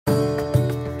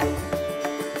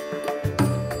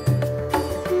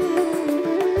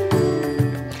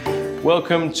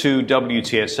Welcome to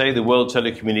WTSA, the World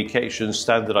Telecommunication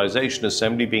Standardization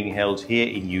Assembly being held here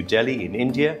in New Delhi in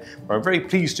India, where I'm very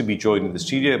pleased to be joined in the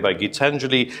studio by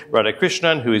Geethanjali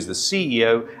Radhakrishnan, who is the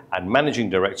CEO and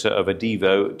Managing Director of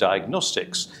Adiuvo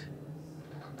Diganostics.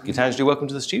 Geethanjali, welcome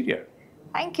to the studio.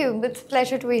 Thank you. It's a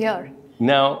pleasure to be here.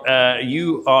 Now,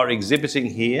 you are exhibiting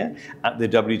here at the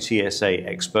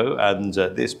WTSA Expo, and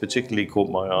this particularly caught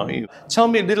my eye. Tell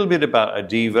me a little bit about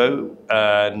Adiuvo,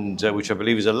 and which I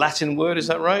believe is a Latin word, is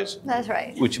that right? That's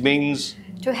right. Which means?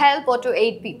 To help or to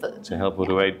aid people. To help or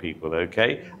to aid people,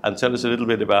 okay. And tell us a little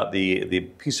bit about the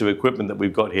piece of equipment that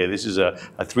we've got here. This is a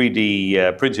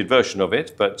 3D printed version of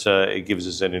it, but it gives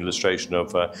us an illustration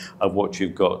of what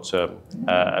you've got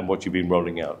and what you've been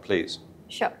rolling out, please.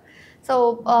 Sure.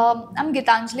 So, I'm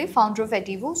Geethanjali, founder of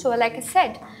Adiuvo. So, like I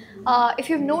said,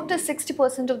 if you've noticed,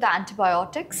 60% of the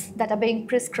antibiotics that are being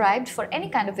prescribed for any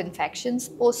kind of infections,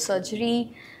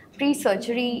 post-surgery,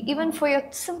 pre-surgery, even for your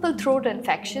simple throat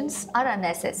infections, are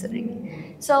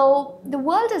unnecessary. So, the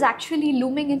world is actually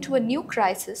looming into a new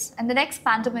crisis, and the next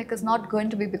pandemic is not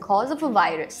going to be because of a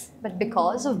virus, but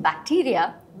because of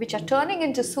bacteria, which are turning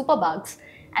into superbugs,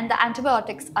 and the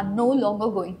antibiotics are no longer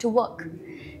going to work.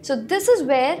 So this is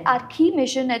where our key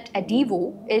mission at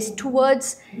Adiuvo is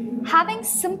towards having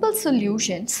simple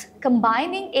solutions,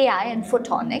 combining AI and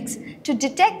photonics to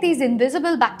detect these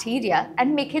invisible bacteria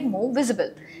and make it more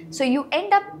visible. So you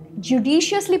end up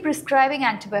judiciously prescribing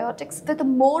antibiotics with a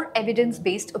more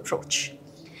evidence-based approach.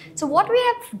 So what we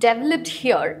have developed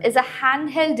here is a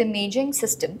handheld imaging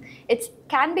system. It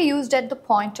can be used at the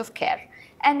point of care.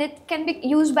 And it can be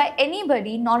used by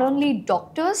anybody, not only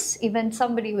doctors, even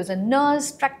somebody who is a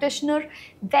nurse, practitioner,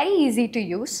 very easy to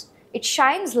use. It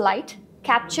shines light,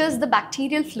 captures the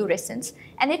bacterial fluorescence,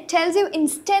 and it tells you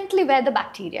instantly where the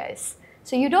bacteria is.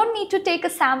 So you don't need to take a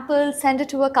sample, send it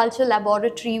to a culture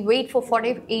laboratory, wait for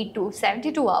 48 to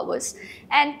 72 hours.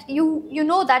 And you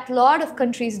know that a lot of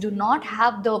countries do not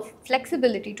have the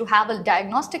flexibility to have a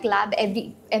diagnostic lab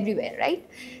everywhere, right?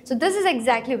 So this is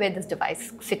exactly where this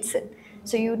device fits in.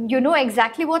 So you know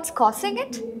exactly what's causing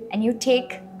it, and you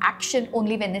take action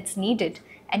only when it's needed,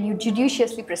 and you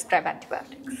judiciously prescribe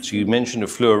antibiotics. So you mentioned a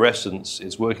fluorescence.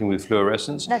 It's working with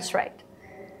fluorescence. That's right.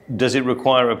 Does it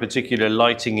require a particular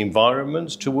lighting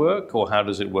environment to work, or how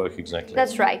does it work exactly?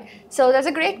 That's right. So that's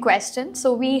a great question.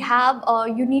 So we have,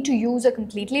 you need to use a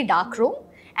completely dark room.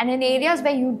 And in areas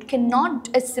where you cannot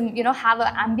have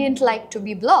an ambient light to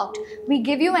be blocked, we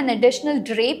give you an additional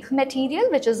drape material,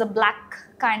 which is a black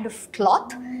kind of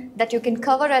cloth that you can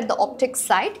cover at the optic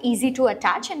site, easy to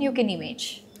attach, and you can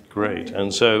image. Great.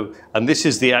 And this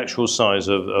is the actual size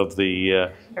of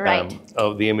the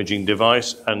imaging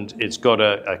device, and it's got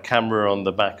a camera on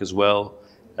the back as well,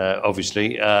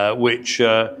 obviously, which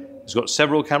it's got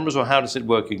several cameras, or how does it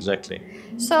work exactly?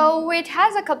 So it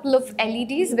has a couple of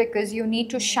LEDs because you need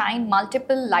to shine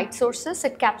multiple light sources.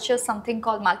 It captures something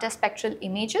called multispectral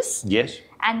images. Yes.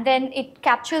 And then it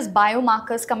captures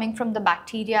biomarkers coming from the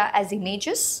bacteria as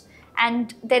images.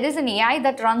 And there is an AI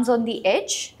that runs on the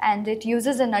edge, and it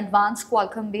uses an advanced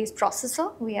Qualcomm-based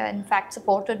processor. We are in fact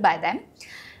supported by them.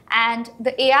 And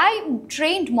the AI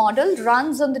trained model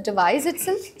runs on the device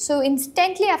itself. So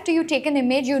instantly after you take an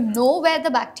image, you know where the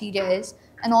bacteria is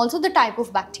and also the type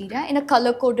of bacteria in a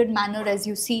color-coded manner as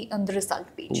you see on the result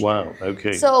page. Wow,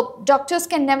 okay. So doctors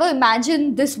can never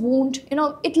imagine this wound. You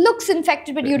know, it looks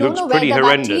infected, but you don't know where the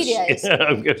bacteria is.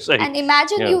 I'm going to say. And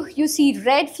imagine you see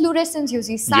red fluorescence, you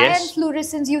see cyan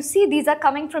fluorescence, you see these are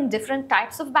coming from different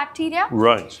types of bacteria.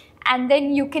 Right. And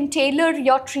then you can tailor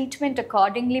your treatment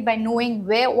accordingly by knowing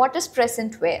what is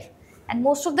present where. And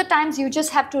most of the times you just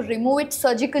have to remove it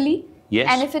surgically. Yes.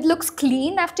 And if it looks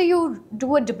clean after you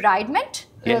do a debridement,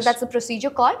 that's the procedure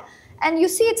called, and you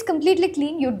see it's completely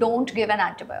clean, you don't give an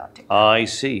antibiotic. I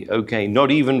see. Okay.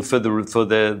 Not even for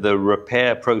the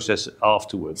repair process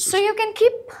afterwards. So you can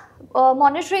keep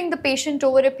monitoring the patient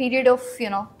over a period of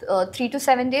 3 to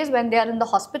 7 days when they are in the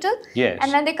hospital. Yes.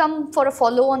 And when they come for a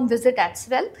follow-on visit as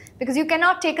well, because you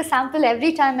cannot take a sample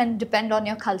every time and depend on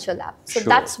your culture lab. So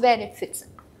that's where it fits in.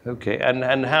 Okay.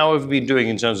 And how have we been doing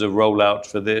in terms of rollout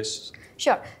for this?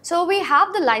 Sure. So we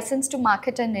have the license to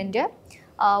market in India.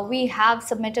 We have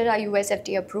submitted our US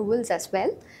FDA approvals as well.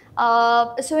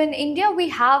 So in India, we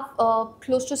have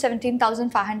close to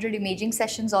 17,500 imaging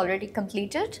sessions already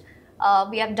completed.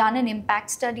 We have done an impact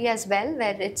study as well,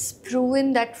 where it's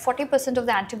proven that 40% of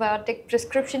the antibiotic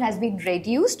prescription has been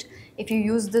reduced if you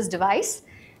use this device.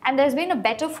 And there's been a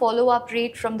better follow-up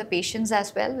rate from the patients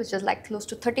as well, which is like close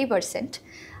to 30%.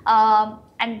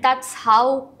 And that's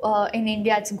how in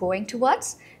India it's going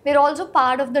towards. We're also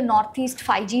part of the Northeast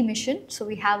 5G mission. So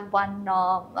we have one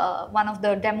of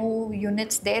the demo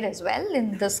units there as well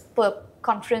in this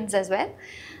conference as well.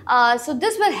 So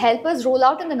this will help us roll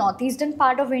out in the northeastern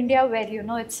part of India, where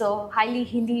it's a highly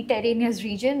hilly terraneous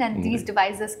region, and these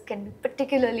devices can be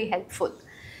particularly helpful.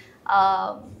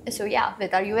 So yeah,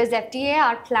 with our US FTA,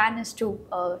 our plan is to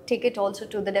take it also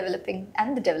to the developing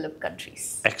and the developed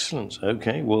countries. Excellent.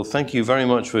 Okay. Well, thank you very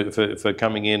much for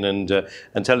coming in and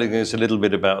telling us a little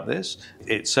bit about this.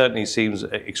 It certainly seems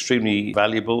extremely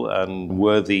valuable and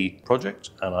worthy project,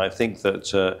 and I think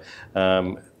that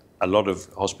a lot of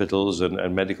hospitals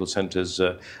and medical centres,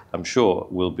 I'm sure,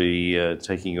 will be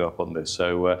taking you up on this.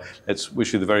 So let's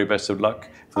wish you the very best of luck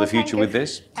for the future with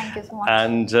this. Thank you so much.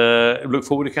 And look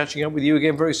forward to catching up with you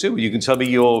again very soon. You can tell me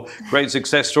your great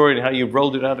success story and how you've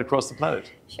rolled it out across the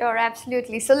planet. Sure,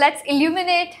 absolutely. So let's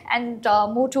illuminate and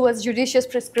move towards judicious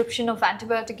prescription of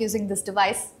antibiotic using this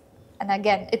device. And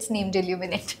again, it's named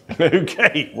Illuminate.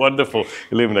 Okay, wonderful.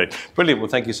 Illuminate. Brilliant. Well,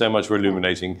 thank you so much for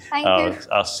illuminating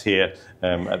us here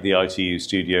at the ITU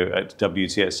studio at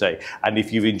WTSA. And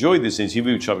if you've enjoyed this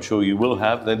interview, which I'm sure you will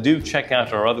have, then do check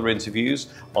out our other interviews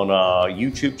on our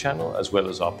YouTube channel, as well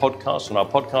as our podcast on our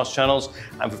podcast channels.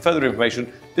 And for further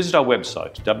information, visit our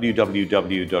website, www.itu.int.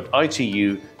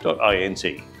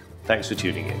 Thanks for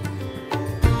tuning in.